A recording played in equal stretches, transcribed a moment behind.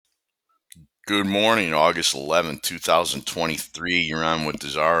Good morning, August 11th, 2023. You're on with the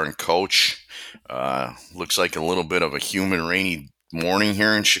Czar and Coach. Looks like a little bit of a humid, rainy morning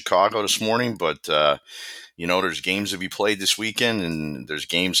here in Chicago this morning, but there's games to be played this weekend, and there's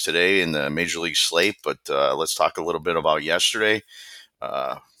games today in the Major League Slate. But let's talk a little bit about yesterday.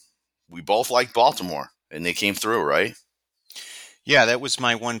 Uh, we both liked Baltimore, and they came through, right? Yeah, that was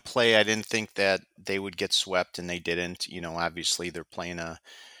my one play. I didn't think that they would get swept, and they didn't. Obviously they're playing a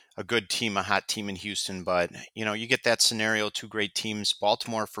good team, a hot team in Houston, but you get that scenario, two great teams.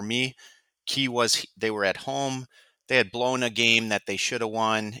 Baltimore, for me, key was they were at home. They had blown a game that they should have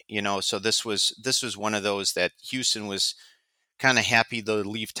won, so this was one of those that Houston was kind of happy to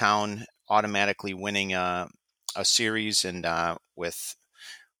leave town automatically winning a series, and with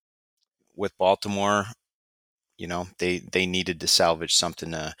Baltimore, they needed to salvage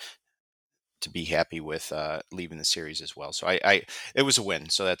something to be happy with leaving the series as well. So I it was a win,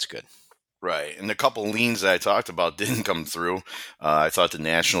 so that's good. Right, and the couple leans that I talked about didn't come through. I thought the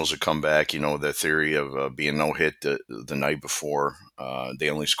Nationals would come back. The theory of being no hit the night before. They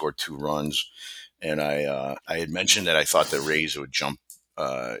only scored 2 runs, and I had mentioned that I thought the Rays would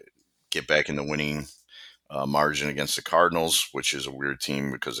get back in the winning margin against the Cardinals, which is a weird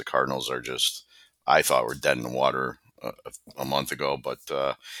team because the Cardinals are just, I thought, were dead in the water a month ago, but.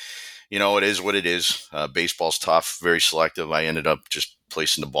 It is what it is. Baseball's tough, very selective. I ended up just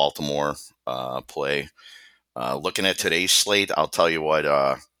placing the Baltimore play. Looking at today's slate, I'll tell you what.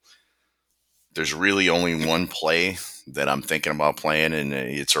 There's really only one play that I'm thinking about playing, and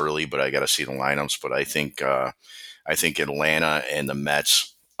it's early, but I got to see the lineups. But I think Atlanta and the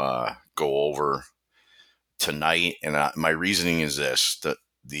Mets go over tonight, and my reasoning is this: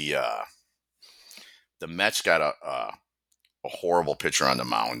 the Mets got a horrible pitcher on the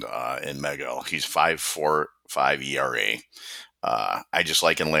mound in Miguel. He's 5.45 ERA. I just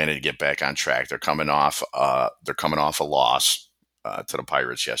like Atlanta to get back on track. They're coming off a loss to the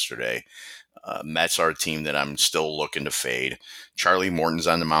Pirates yesterday. Mets are a team that I'm still looking to fade. Charlie Morton's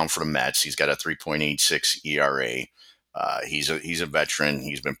on the mound for the Mets. He's got a 3.86 ERA. He's a veteran.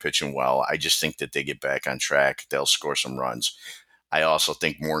 He's been pitching well. I just think that they get back on track. They'll score some runs. I also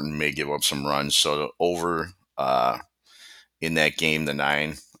think Morton may give up some runs. So over in that game, the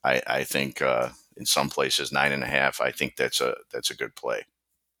 9, I think in some places 9.5. I think that's a good play.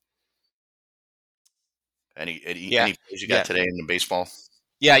 Yeah, Any plays you got yeah, today in the baseball?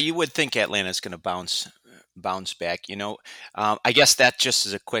 yeah. You would think Atlanta's going to bounce back. I guess that just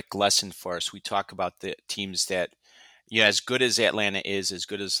is a quick lesson for us. We talk about the teams that, as good as Atlanta is, as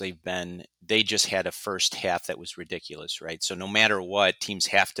good as they've been, they just had a first half that was ridiculous, right? So no matter what, teams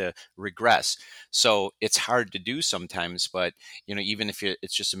have to regress. So it's hard to do sometimes, but even if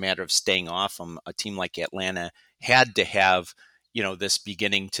it's just a matter of staying off them, a team like Atlanta had to have this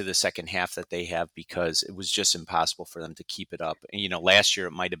beginning to the second half that they have, because it was just impossible for them to keep it up. And last year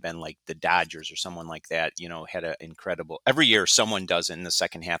it might have been like the Dodgers or someone like that. Had an incredible, every year someone does it in the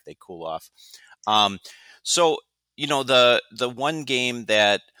second half, they cool off. Um, so the one game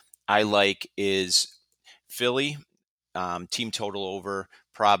that I like is Philly, team total over.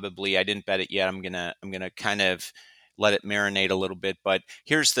 Probably, I didn't bet it yet. I'm gonna kind of let it marinate a little bit. But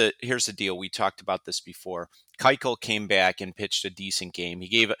here's the deal. We talked about this before. Keuchel came back and pitched a decent game.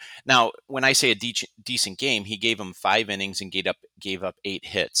 Now when I say a decent game, he gave him 5 innings and gave up 8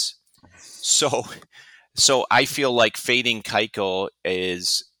 hits. So I feel like fading Keuchel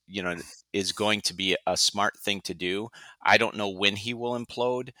is going to be a smart thing to do. I don't know when he will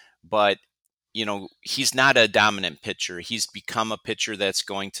implode, but he's not a dominant pitcher. He's become a pitcher that's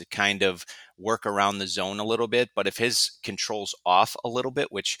going to kind of work around the zone a little bit. But if his control's off a little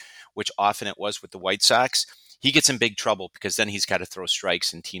bit, which often it was with the White Sox, he gets in big trouble, because then he's got to throw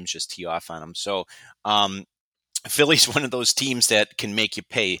strikes and teams just tee off on him. So Philly's one of those teams that can make you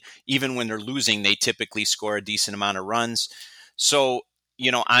pay. Even when they're losing, they typically score a decent amount of runs. So,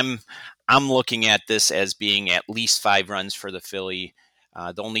 I'm looking at this as being at least 5 runs for the Philly.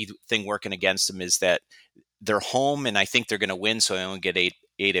 The only thing working against them is that they're home, and I think they're going to win, so they only get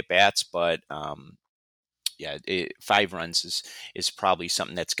eight at bats. But yeah, 5 runs is probably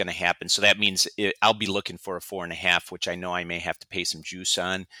something that's going to happen. So that means I'll be looking for a 4.5, which I know I may have to pay some juice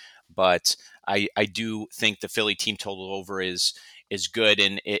on. But I do think the Philly team total over is good,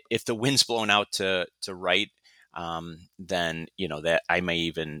 and if the wind's blown out to right, then that I may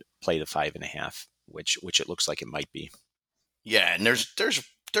even play the 5.5, which it looks like it might be. Yeah, and there's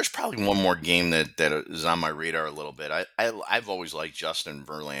probably one more game that is on my radar a little bit. I've always liked Justin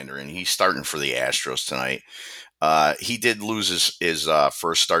Verlander, and he's starting for the Astros tonight. He did lose his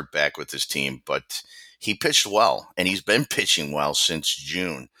first start back with his team, but he pitched well, and he's been pitching well since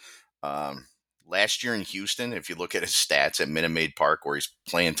June. Um, last year in Houston, if you look at his stats at Minute Maid Park, where he's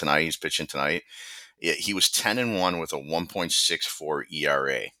playing tonight, he's pitching tonight, he was 10-1 with a 1.64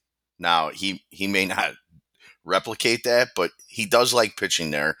 ERA. Now, he may not replicate that, but he does like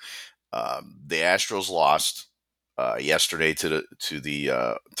pitching there. The Astros lost yesterday to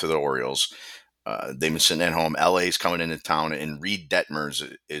the Orioles. They've been sitting at home. LA's coming into town, and Reed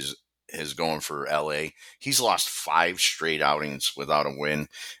Detmers is going for LA. He's lost 5 straight outings without a win,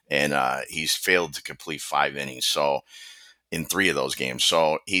 and he's failed to complete 5 innings. So in 3 of those games,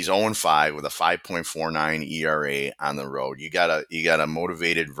 so he's 0-5 with a 5.49 ERA on the road. You got a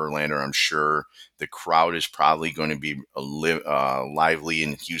motivated Verlander. I'm sure the crowd is probably going to be lively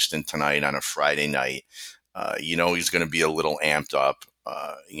in Houston tonight on a Friday night. He's going to be a little amped up.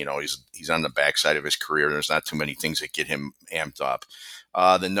 He's on the backside of his career. There's not too many things that get him amped up.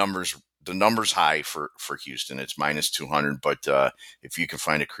 The numbers high for Houston. It's -200, but if you can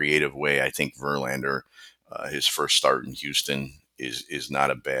find a creative way, I think Verlander, his first start in Houston, is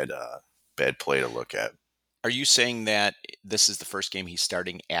not a bad play to look at. Are you saying that this is the first game he's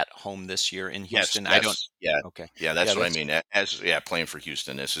starting at home this year in Yes, Houston? I don't. Okay. that's what I mean. Playing for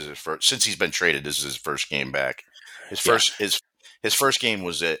Houston. This is his first since he's been traded. This is his first game back. His first game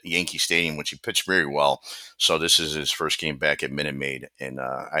was at Yankee Stadium, which he pitched very well. So this is his first game back at Minute Maid, and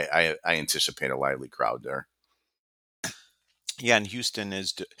I anticipate a lively crowd there. Yeah, and Houston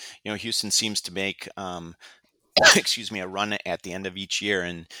seems to make excuse me, a run at the end of each year,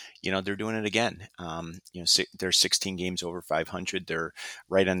 and they're doing it again. They're 16 games over 500. They're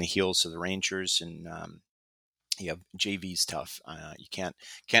right on the heels of the Rangers, and JV's tough. You can't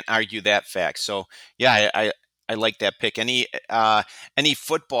argue that fact. So yeah, I like that pick. Any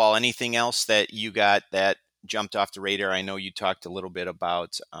football, anything else that you got that jumped off the radar? I know you talked a little bit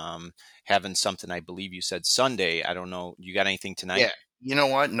about having something. I believe you said Sunday. I don't know. You got anything tonight? Yeah. You know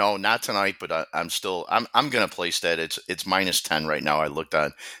what? No, not tonight. But I'm gonna place that. It's -10 right now. I looked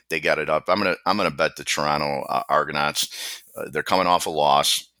on. They got it up. I'm gonna bet the Toronto Argonauts. They're coming off a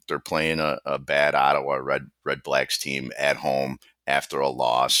loss. They're playing a bad Ottawa Red Blacks team at home after a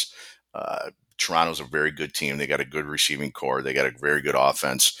loss. Toronto's a very good team. They got a good receiving core. They got a very good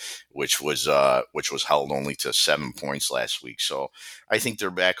offense, which was held only to 7 points last week. So I think they're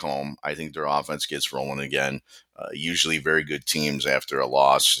back home. I think their offense gets rolling again. Usually, very good teams after a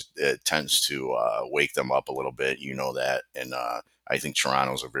loss, it tends to wake them up a little bit. You know that, and I think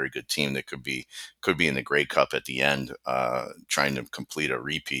Toronto's a very good team that could be in the Grey Cup at the end, trying to complete a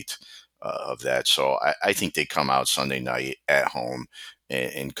repeat of that. So I think they come out Sunday night at home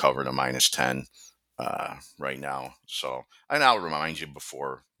and cover the -10 right now. So, and I'll remind you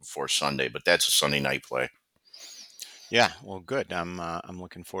before Sunday, but that's a Sunday night play. Yeah, well, good. I'm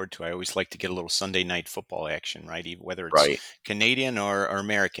looking forward to it. I always like to get a little Sunday night football action, right? Whether it's Right. Canadian or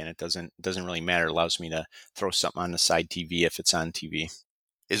American, it doesn't really matter. It allows me to throw something on the side TV if it's on TV.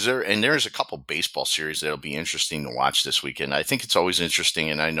 There's a couple baseball series that'll be interesting to watch this weekend. I think it's always interesting,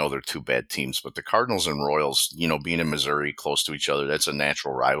 and I know they're 2 bad teams, but the Cardinals and Royals, being in Missouri close to each other, that's a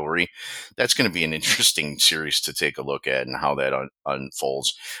natural rivalry. That's going to be an interesting series to take a look at and how that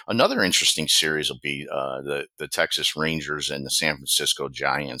unfolds. Another interesting series will be the Texas Rangers and the San Francisco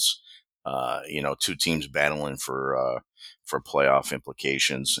Giants. 2 teams battling for playoff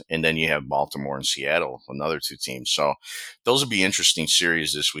implications. And then you have Baltimore and Seattle, another 2 teams. So those will be interesting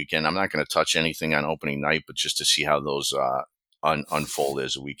series this weekend. I'm not going to touch anything on opening night, but just to see how those unfold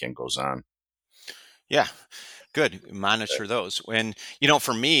as the weekend goes on. Yeah, good. Monitor those. And,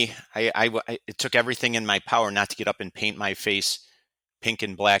 for me, it took everything in my power not to get up and paint my face pink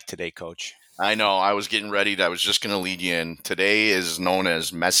and black today, Coach. I know. I was getting ready. I was just going to lead you in. Today is known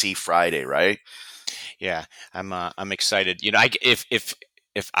as MESSI Friday, right? Yeah, I'm excited.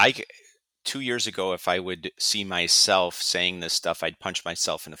 If I 2 years ago, if I would see myself saying this stuff, I'd punch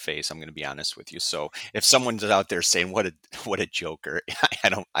myself in the face. I'm going to be honest with you. So if someone's out there saying what a joker, I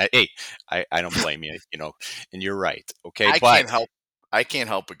don't blame you. And you're right. Okay, I can't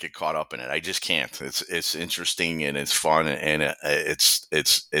help but get caught up in it. I just can't. It's interesting and it's fun and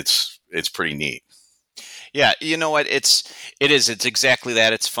it's pretty neat. Yeah, you know what? It's exactly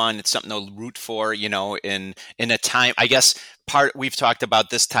that. It's fun. It's something to root for, in a time, I guess we've talked about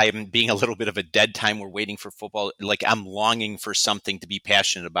this time being a little bit of a dead time. We're waiting for football. Like I'm longing for something to be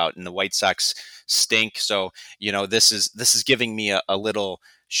passionate about, and the White Sox stink. So, this is giving me a little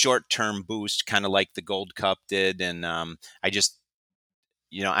short-term boost, kind of like the Gold Cup did. And I just,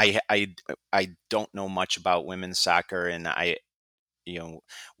 I don't know much about women's soccer, and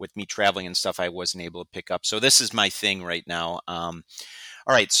with me traveling and stuff, I wasn't able to pick up. So this is my thing right now. All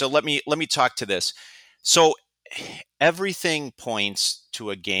right. So let me talk to this. So everything points to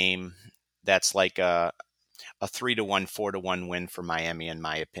a game that's like a 3-1, 4-1 win for Miami, in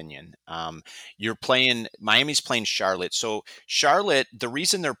my opinion. Miami's playing Charlotte. So Charlotte, the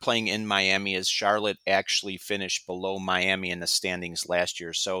reason they're playing in Miami is Charlotte actually finished below Miami in the standings last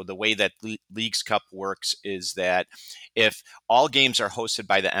year. So the way that Leagues Cup works is that if all games are hosted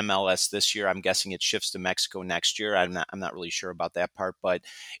by the MLS this year, I'm guessing it shifts to Mexico next year. I'm not really sure about that part, but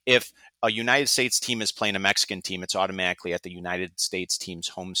if a United States team is playing a Mexican team, it's automatically at the United States team's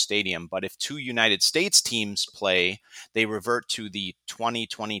home stadium. But if two United States teams play, they revert to the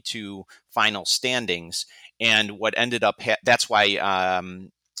 2022 final standings. And what ended up, that's why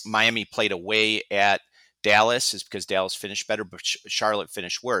Miami played away at Dallas, is because Dallas finished better, but Charlotte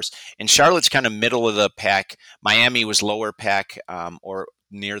finished worse. And Charlotte's kind of middle of the pack. Miami was lower pack, or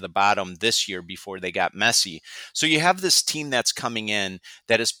near the bottom this year before they got MESSI. So you have this team that's coming in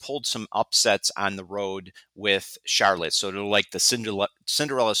that has pulled some upsets on the road with Charlotte. So they're like the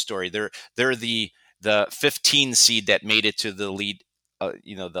Cinderella story. They're the 15 seed that made it to the lead,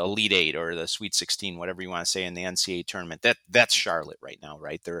 the Elite Eight or the Sweet 16, whatever you want to say, in the NCAA tournament. That's Charlotte right now,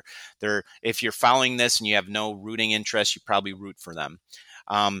 right? They're if you're following this and you have no rooting interest, you probably root for them.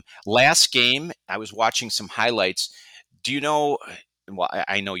 Last game, I was watching some highlights. Do you know? Well,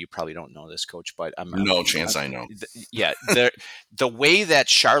 I know you probably don't know this, Coach, but no chance I know. Yeah, the way that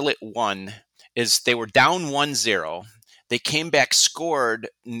Charlotte won is they were down 1-0. They came back, scored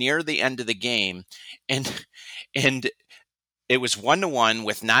near the end of the game, and it was 1-1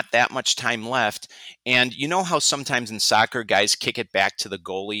 with not that much time left. And you know how sometimes in soccer guys kick it back to the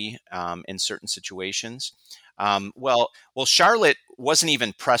goalie in certain situations? Well, Charlotte wasn't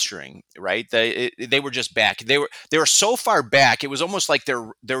even pressuring, right? They were just back. They were so far back. It was almost like they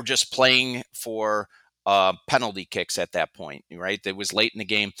were just playing for penalty kicks at that point, right? It was late in the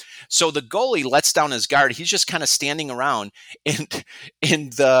game. So the goalie lets down his guard. He's just kind of standing around,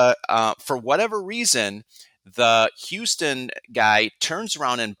 and for whatever reason, the Houston guy turns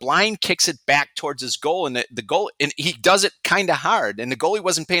around and blind kicks it back towards his goal, and the goal, and he does it kind of hard, and the goalie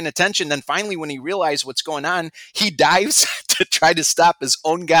wasn't paying attention. Then finally, when he realized what's going on, he dives to try to stop his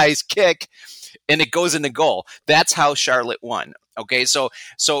own guy's kick, and it goes in the goal. That's how Charlotte won. Okay, so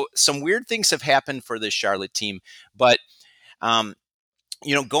some weird things have happened for this Charlotte team, but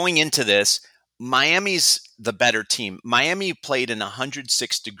going into this, Miami's the better team. Miami played in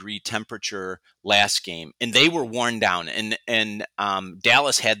 106-degree temperature last game, and they were worn down. And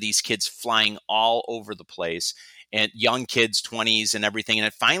Dallas had these kids flying all over the place, and young kids, 20s and everything. And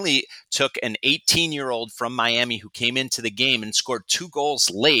it finally took an 18-year-old from Miami who came into the game and scored 2 goals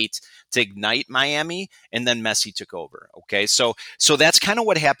late to ignite Miami, and then MESSI took over. Okay, so that's kind of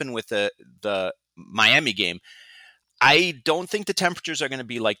what happened with the Miami game. I don't think the temperatures are going to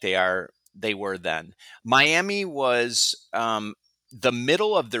be like they were then. Miami was the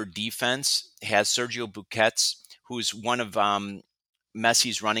middle of their defense has Sergio Busquets, who's one of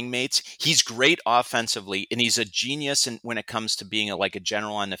Messi's running mates. He's great offensively, and he's a genius when it comes to being like a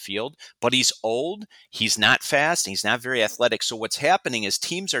general on the field, but he's old, he's not fast, and he's not very athletic. So what's happening is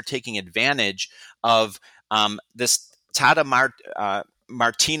teams are taking advantage of this Tata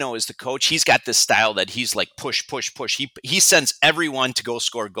Martino is the coach. He's got this style that he's like push, push, push. He sends everyone to go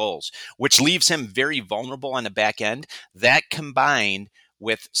score goals, which leaves him very vulnerable on the back end. That combined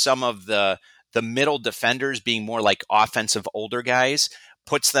with some of the middle defenders being more like offensive older guys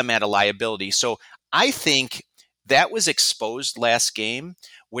puts them at a liability. So I think that was exposed last game,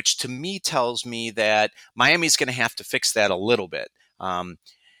 which to me tells me that Miami's going to have to fix that a little bit.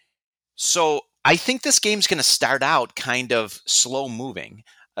 So I think this game's going to start out kind of slow moving,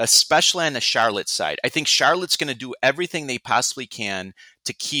 especially on the Charlotte side. I think Charlotte's going to do everything they possibly can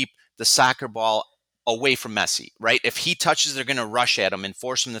to keep the soccer ball away from MESSI, right? If he touches, they're going to rush at him and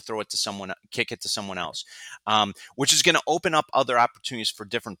force him to throw it to someone, kick it to someone else, which is going to open up other opportunities for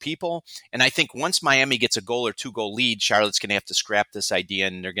different people. And I think once Miami gets a goal or 2-goal lead, Charlotte's going to have to scrap this idea,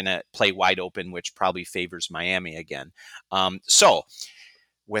 and they're going to play wide open, which probably favors Miami again. So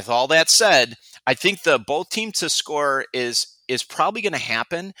with all that said, I think both teams to score is probably going to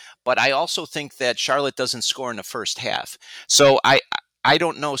happen, but I also think that Charlotte doesn't score in the first half. So I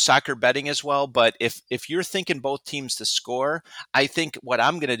don't know soccer betting as well, but if you're thinking both teams to score, I think what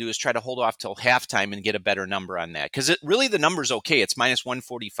I'm going to do is try to hold off till halftime and get a better number on that, because really the number's okay. It's minus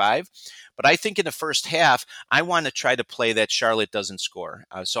 145, but I think in the first half, I want to try to play that Charlotte doesn't score.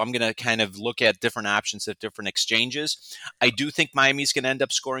 So I'm going to kind of look at different options at different exchanges. I do think Miami's going to end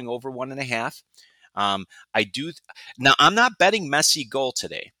up scoring over 1.5. Now I'm not betting MESSI goal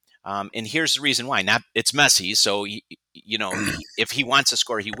today. And here's the reason why. It's MESSI, so if he wants to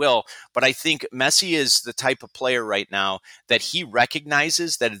score, he will. But I think Messi is the type of player right now that he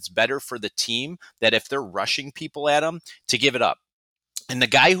recognizes that it's better for the team that if they're rushing people at him to give it up. And the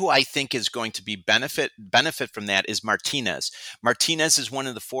guy who I think is going to be benefit from that is Martinez. Martinez is one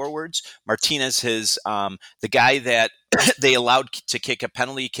of the forwards. Martinez is the guy that they allowed to kick a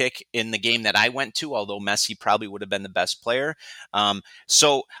penalty kick in the game that I went to, although Messi probably would have been the best player.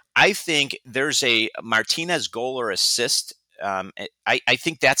 So I think there's a Martinez goal or assist. I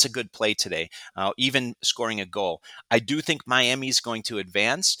think that's a good play today, even scoring a goal. I do think Miami's going to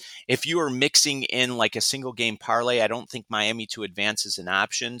advance. If you are mixing in like a single game parlay, I don't think Miami to advance is an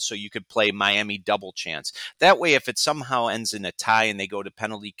option. So you could play Miami double chance. That way, if it somehow ends in a tie and they go to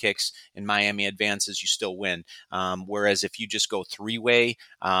penalty kicks and Miami advances, you still win. Whereas if you just go three-way,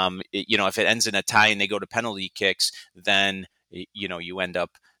 if it ends in a tie and they go to penalty kicks, then you end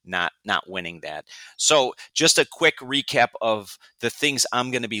up not winning that. So just a quick recap of the things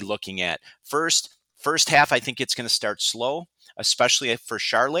I'm going to be looking at. First half, I think it's going to start slow, especially for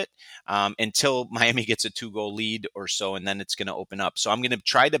Charlotte, until Miami gets a 2-goal lead or so, and then it's going to open up. So I'm going to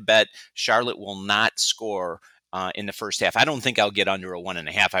try to bet Charlotte will not score in the first half. I don't think I'll get under a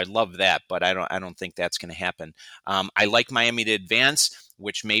 1.5. I'd love that, but I don't think that's going to happen. I like Miami to advance,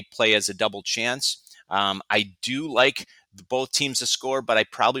 which may play as a double chance. I do like both teams to score, but I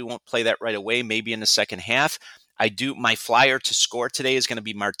probably won't play that right away, maybe in the second half. My flyer to score today is going to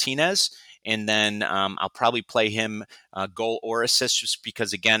be Martinez, and then I'll probably play him goal or assist just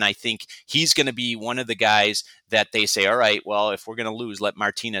because, again, I think he's going to be one of the guys that they say, all right, well, if we're going to lose, let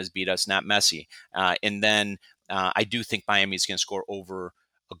Martinez beat us, not Messi. And then I do think Miami's going to score over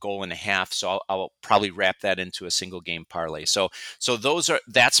a goal and a half. So I'll probably wrap that into a single game parlay. So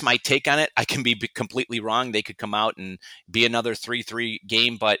that's my take on it. I can be completely wrong. They could come out and be another 3-3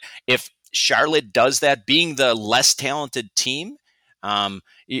 game. But if Charlotte does that, being the less talented team,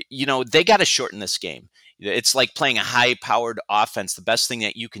 they got to shorten this game. It's like playing a high-powered offense. The best thing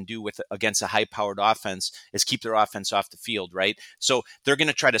that you can do against a high-powered offense is keep their offense off the field, right? So they're going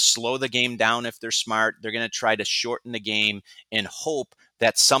to try to slow the game down if they're smart. They're going to try to shorten the game and hope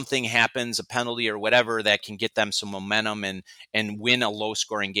that something happens, a penalty or whatever, that can get them some momentum and win a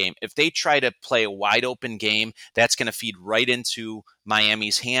low-scoring game. If they try to play a wide-open game, that's going to feed right into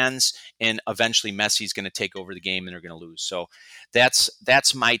Miami's hands, and eventually Messi's going to take over the game and they're going to lose. So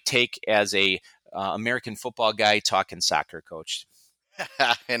that's my take as a American football guy talking soccer, coach.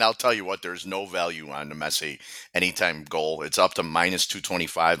 And I'll tell you what, there's no value on the Messi anytime goal. It's up to minus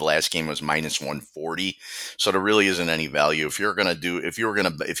 225. Last game was minus 140. So there really isn't any value. If you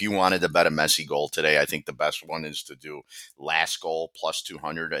wanted to bet a Messi goal today, I think the best one is to do last goal plus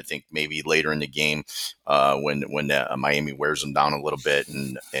 200. I think maybe later in the game, when Miami wears him down a little bit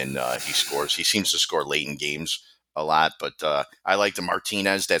and he scores. He seems to score late in games a lot, but I like the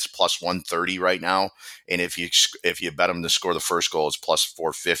Martinez. That's plus 130 right now, and if you bet him to score the first goal, it's plus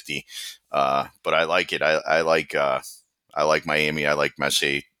 450. But I like it. I like Miami. I like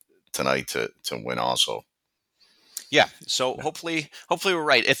Messi tonight to win also. Yeah. So hopefully we're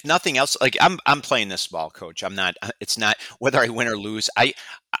right. If nothing else, like I'm playing this ball, coach. I'm not. It's not whether I win or lose.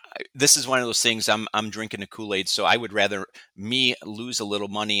 This is one of those things. I'm drinking the Kool-Aid. So I would rather me lose a little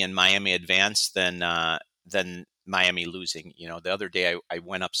money and Miami advance than Miami losing. The other day I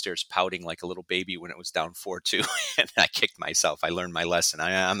went upstairs pouting like a little baby when it was down 4-2 and I kicked myself. I learned my lesson.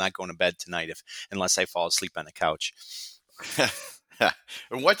 I'm not going to bed tonight unless I fall asleep on the couch.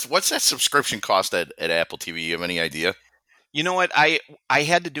 What's that subscription cost at Apple TV? You have any idea? You know what? I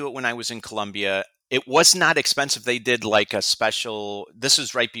had to do it when I was in Colombia. It was not expensive. They did like a special. This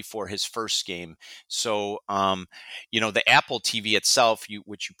was right before his first game. So, the Apple TV itself,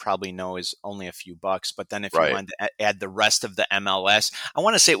 which you probably know, is only a few bucks. But then if you wanted to add the rest of the MLS, I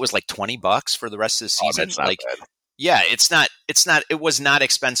want to say it was like $20 for the rest of the season. That's not bad. Yeah, it's not. It was not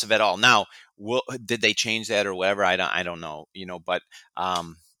expensive at all. Now, did they change that or whatever? I don't know. But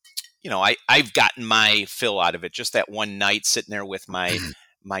I've gotten my fill out of it. Just that one night sitting there with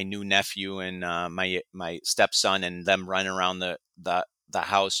my new nephew and my stepson and them running around the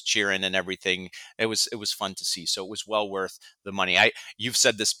house cheering and everything. It was fun to see. So it was well worth the money. You've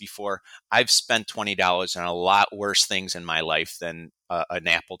said this before. I've spent $20 on a lot worse things in my life than an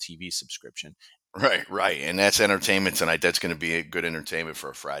Apple TV subscription. Right. And that's entertainment tonight. That's going to be a good entertainment for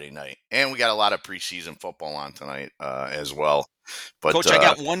a Friday night. And we got a lot of preseason football on tonight as well. But, Coach, I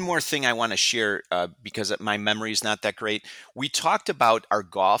got one more thing I want to share because my memory is not that great. We talked about our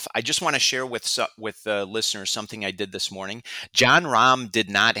golf. I just want to share with the listeners something I did this morning. John Rahm did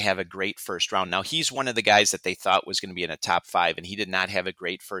not have a great first round. Now, he's one of the guys that they thought was going to be in a top 5, and he did not have a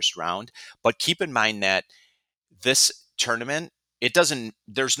great first round. But keep in mind that this tournament,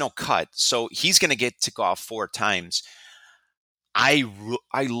 there's no cut. So he's going to get to golf 4 times. I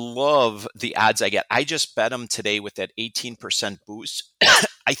love the odds I get. I just bet him today with that 18% boost.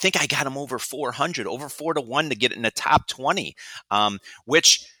 I think I got him over 400, over 4 to 1 to get in the top 20,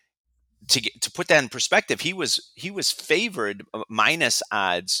 which to put that in perspective, he was favored minus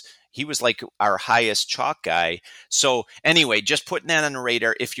odds. He was like our highest chalk guy. So anyway, just putting that on the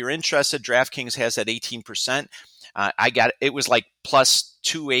radar. If you're interested, DraftKings has that 18%. I got it was like plus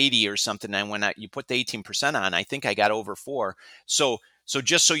 280 or something. And when you put the 18% on, I think I got over 4. So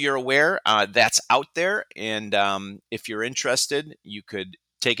just so you're aware, that's out there. And if you're interested, you could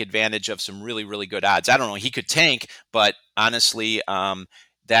take advantage of some really, really good odds. I don't know. He could tank, but honestly,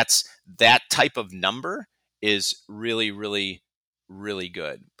 that type of number is really, really, really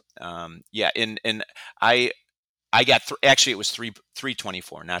good. Yeah, and I got actually it was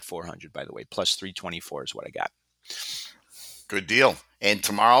 324, not 400, by the way. Plus 324 is what I got. Good deal. And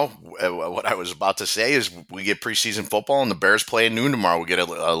tomorrow, what I was about to say is we get preseason football, and the Bears play at noon tomorrow. We get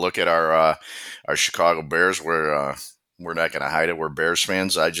a look at our Chicago Bears. We're not going to hide it. We're Bears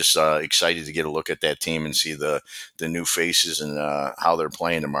fans. I just excited to get a look at that team and see the new faces and how they're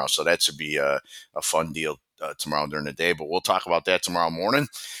playing tomorrow. So that should be a fun deal tomorrow during the day. But we'll talk about that tomorrow morning.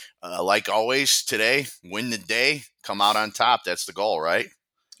 Like always, today, win the day, come out on top. That's the goal, right?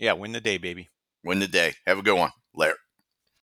 Yeah, win the day, baby. Win the day. Have a good one. Later.